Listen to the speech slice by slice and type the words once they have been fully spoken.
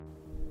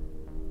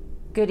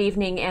Good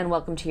evening and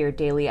welcome to your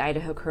daily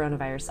Idaho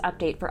coronavirus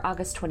update for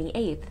August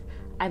 28th.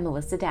 I'm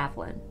Melissa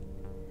Davlin.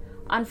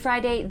 On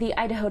Friday, the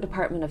Idaho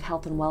Department of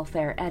Health and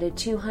Welfare added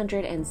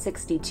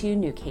 262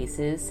 new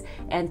cases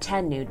and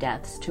 10 new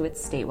deaths to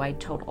its statewide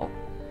total.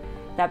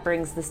 That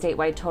brings the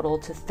statewide total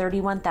to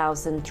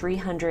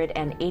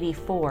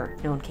 31,384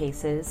 known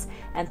cases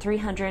and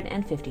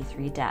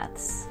 353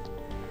 deaths.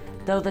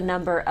 Though the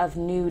number of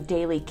new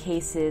daily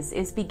cases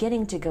is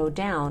beginning to go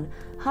down,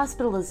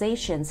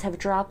 hospitalizations have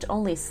dropped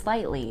only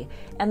slightly,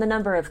 and the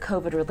number of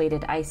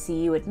COVID-related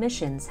ICU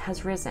admissions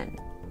has risen.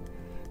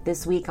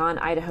 This week on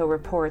Idaho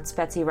Reports,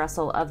 Betsy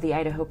Russell of the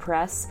Idaho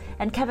Press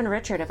and Kevin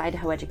Richard of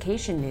Idaho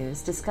Education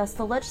News discuss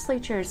the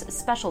legislature's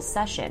special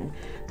session,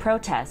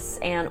 protests,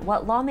 and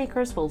what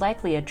lawmakers will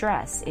likely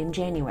address in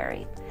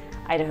January.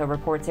 Idaho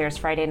Reports airs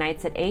Friday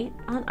nights at 8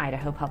 on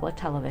Idaho Public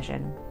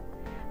Television.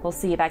 We'll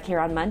see you back here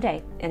on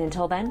Monday, and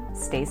until then,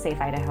 stay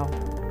safe,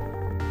 Idaho.